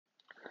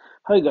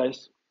Hi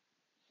guys,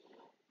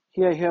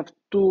 here I have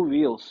two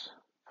wheels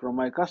from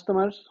my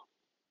customers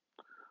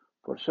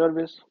for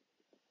service.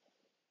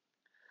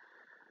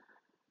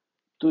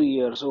 2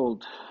 years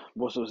old,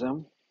 both of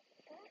them.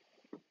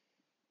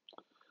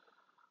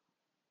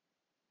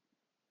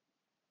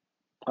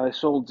 I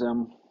sold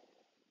them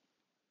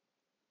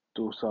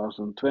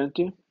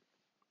 2020.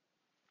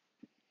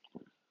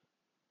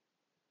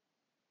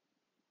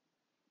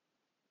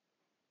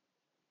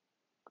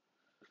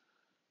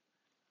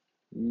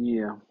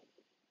 Yeah.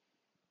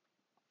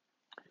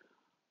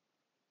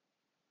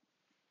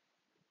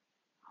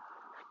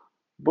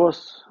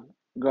 Both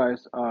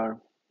guys are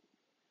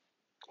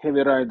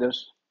heavy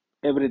riders,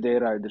 everyday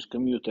riders,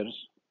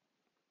 commuters.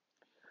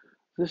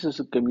 This is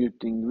a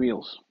commuting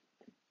wheels.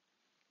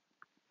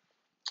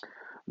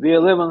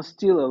 V11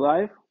 still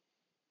alive.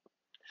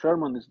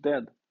 Sherman is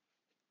dead.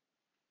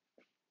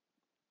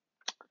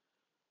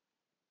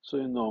 So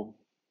you know.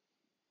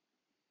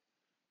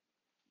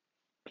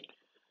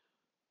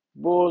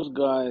 Both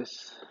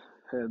guys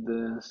had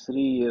a 3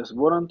 years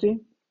warranty,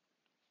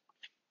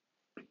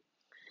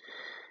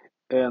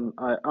 and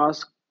I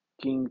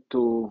asking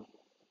for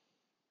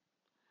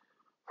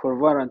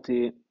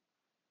warranty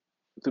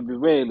to be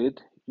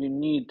valid, you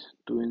need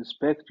to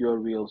inspect your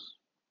wheels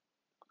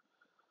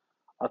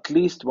at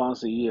least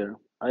once a year.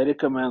 I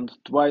recommend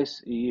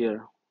twice a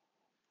year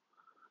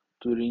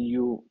to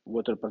renew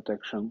water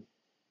protection.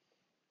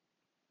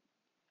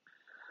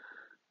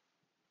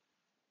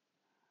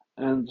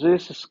 And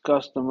this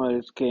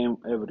customer came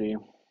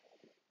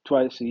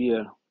twice a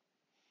year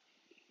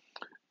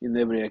in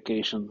every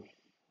occasion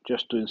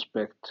just to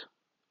inspect.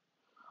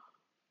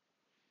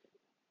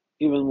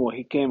 Even more,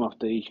 he came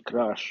after each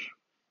crash,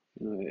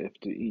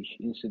 after each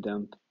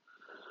incident.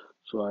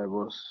 So I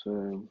was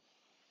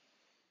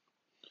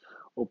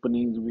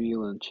opening the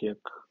wheel and check.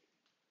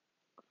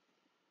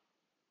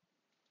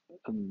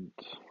 And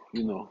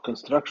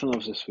construction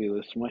of this wheel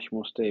is much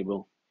more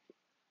stable.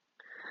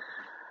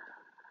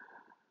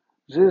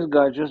 This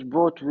guy just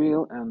bought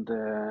wheel and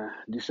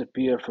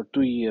disappeared for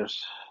 2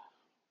 years.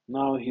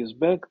 Now he's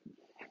back.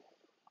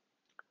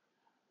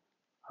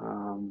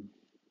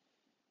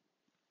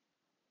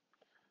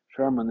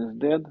 Sherman is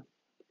dead.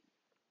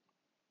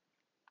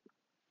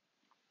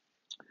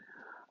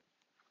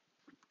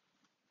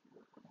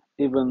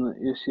 Even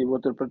you see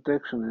water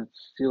protection,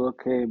 it's still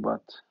okay,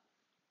 but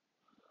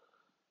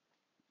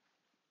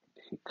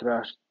he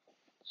crashed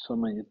so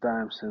many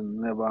times and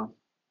never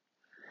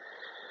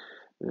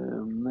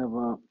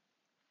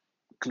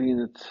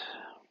cleaned it.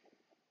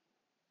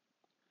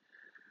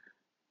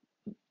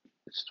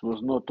 It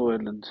was not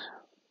oiled.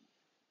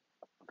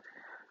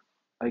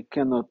 I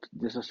cannot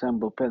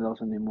disassemble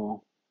pedals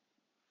anymore.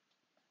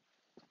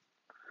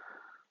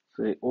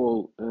 They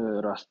all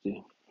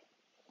rusty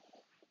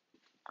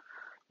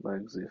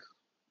like this.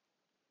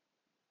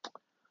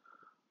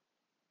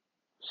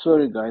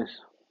 Sorry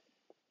guys,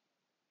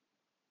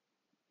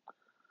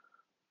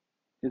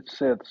 it's a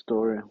sad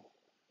story.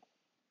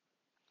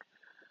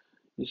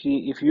 You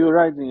see, if you're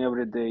riding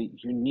every day,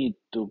 you need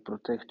to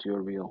protect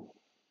your wheel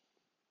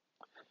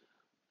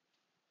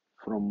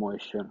from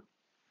moisture.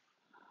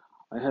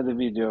 I had a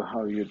video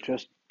how you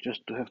just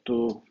have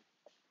to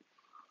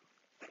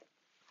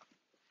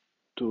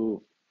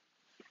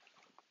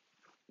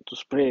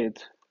spray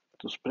it,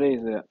 to spray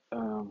the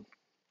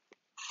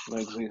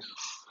like this,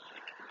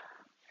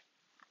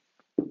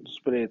 to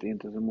spray it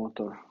into the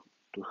motor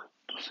to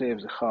save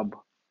the hub,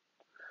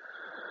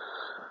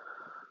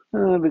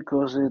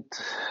 because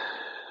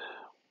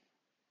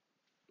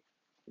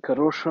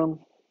corrosion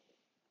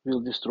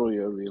will destroy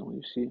your wheel.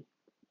 You see,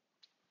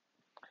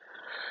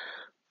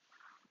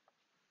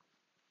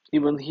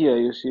 even here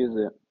you see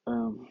the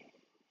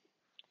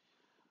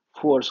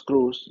 4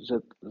 screws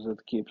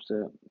that keeps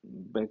the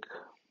back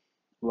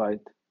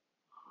light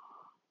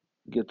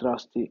get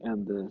rusty,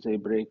 and they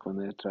break when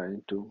they're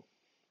trying to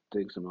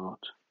take them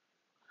out.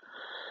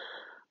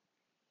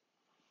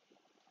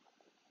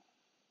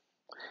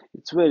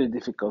 It's very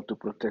difficult to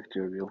protect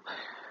your wheel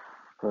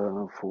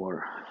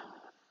for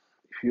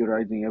if you're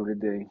riding every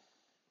day.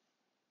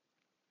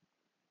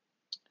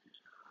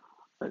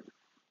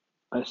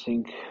 I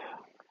think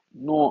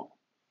no,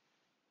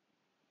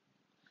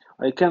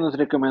 I cannot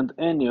recommend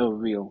any of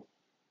wheel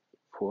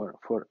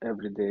for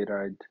everyday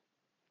ride.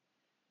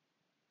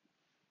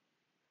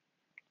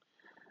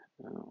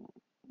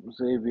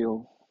 They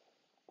will,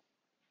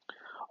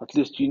 at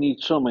least you need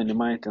so many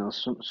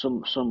maintenance,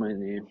 so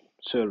many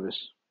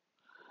service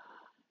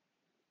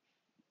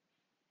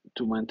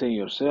to maintain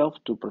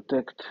yourself, to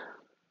protect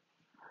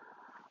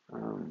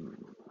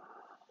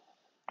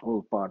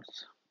all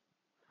parts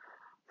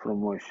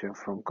from moisture,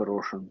 from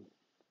corrosion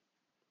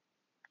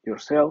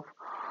yourself,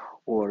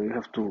 or you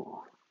have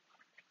to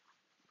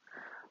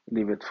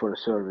leave it for a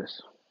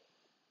service.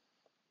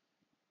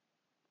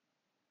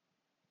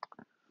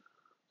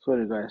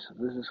 Sorry guys,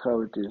 this is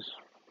how it is.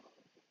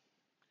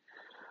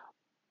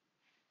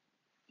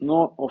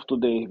 No of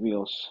today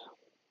wheels.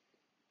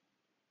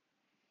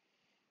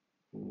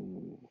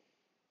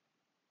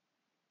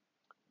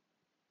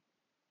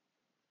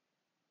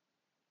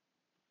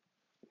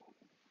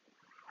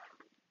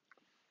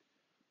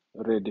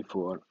 ready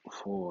for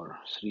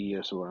 3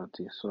 years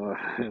warranty. So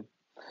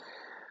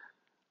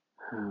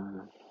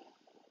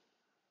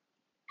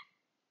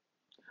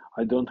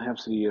I don't have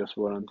 3 years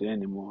warranty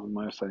anymore on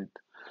my site.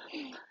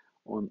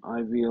 On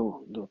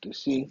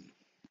iWheel.ec,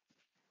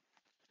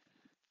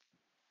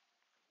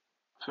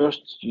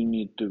 first you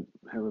need to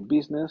have a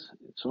business.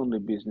 It's only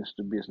business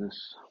to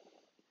business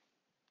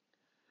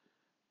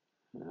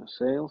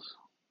sales.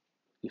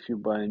 If you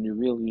buy a new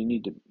wheel, you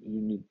need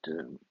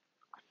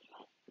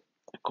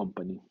a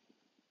company.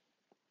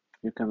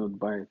 You cannot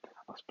buy it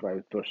as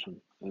private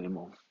person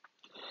anymore.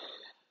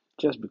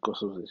 Just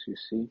because of this, you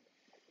see.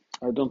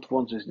 I don't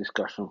want these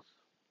discussions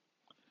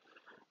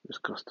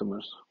with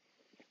customers.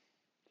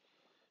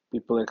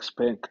 People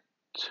expect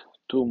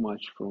too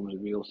much from the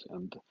wheels,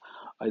 and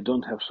I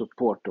don't have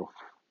support of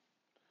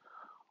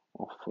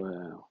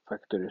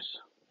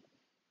factories,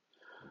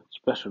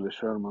 especially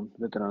Sherman,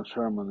 Veteran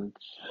Sherman.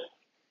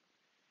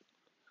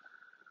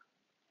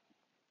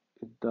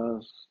 It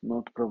does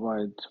not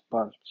provide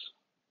parts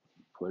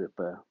for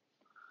repair.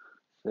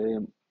 They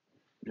are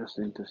just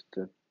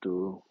interested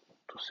to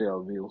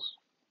sell wheels.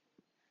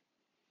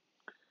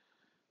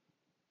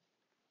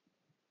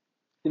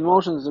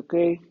 Inmotion is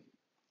okay.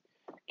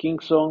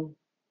 Kingsong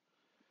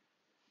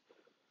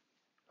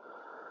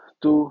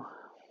 2,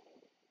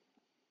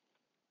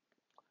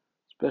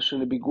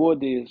 especially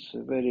Begode is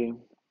very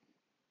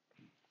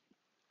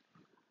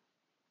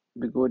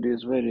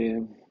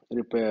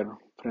repair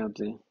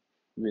friendly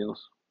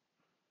wheels.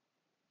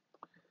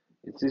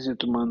 It's easy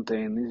to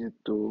maintain, easy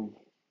to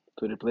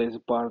replace the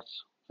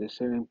parts. They're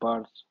selling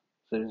parts.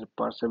 There is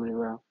parts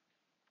everywhere.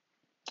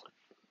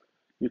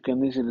 You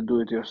can easily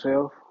do it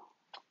yourself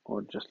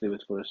or just leave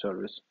it for a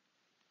service.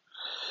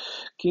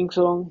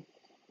 Kingsong,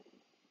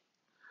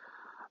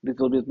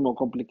 little bit more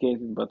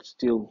complicated, but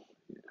still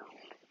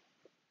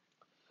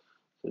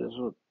there's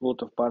a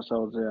lot of parts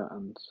out there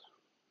and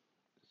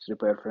it's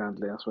repair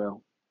friendly as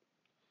well.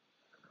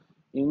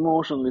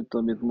 Inmotion,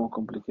 little bit more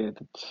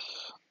complicated,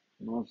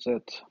 not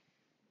that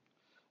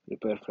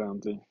repair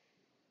friendly.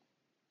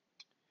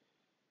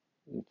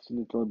 It's a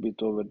little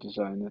bit over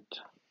designed,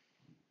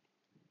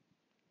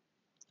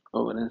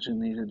 over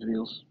engineered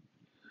wheels,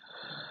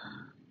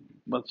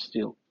 but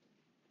still.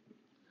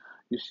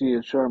 You see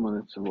a Sherman,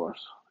 it's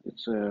worse.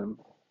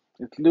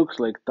 It looks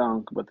like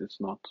tank, but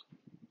it's not.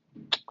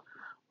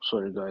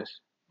 Sorry, guys.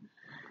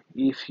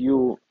 If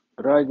you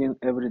riding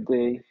every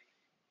day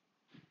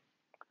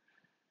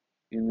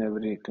in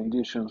every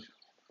condition,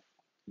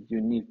 you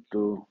need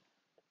to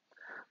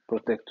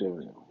protect your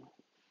wheel.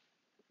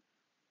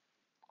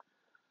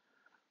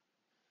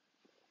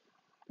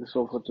 That's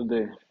all for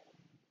today.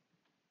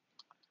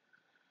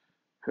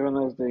 Have a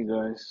nice day,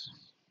 guys.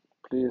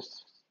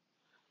 Please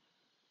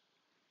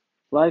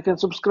like and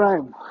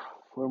subscribe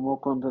for more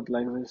content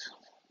like this.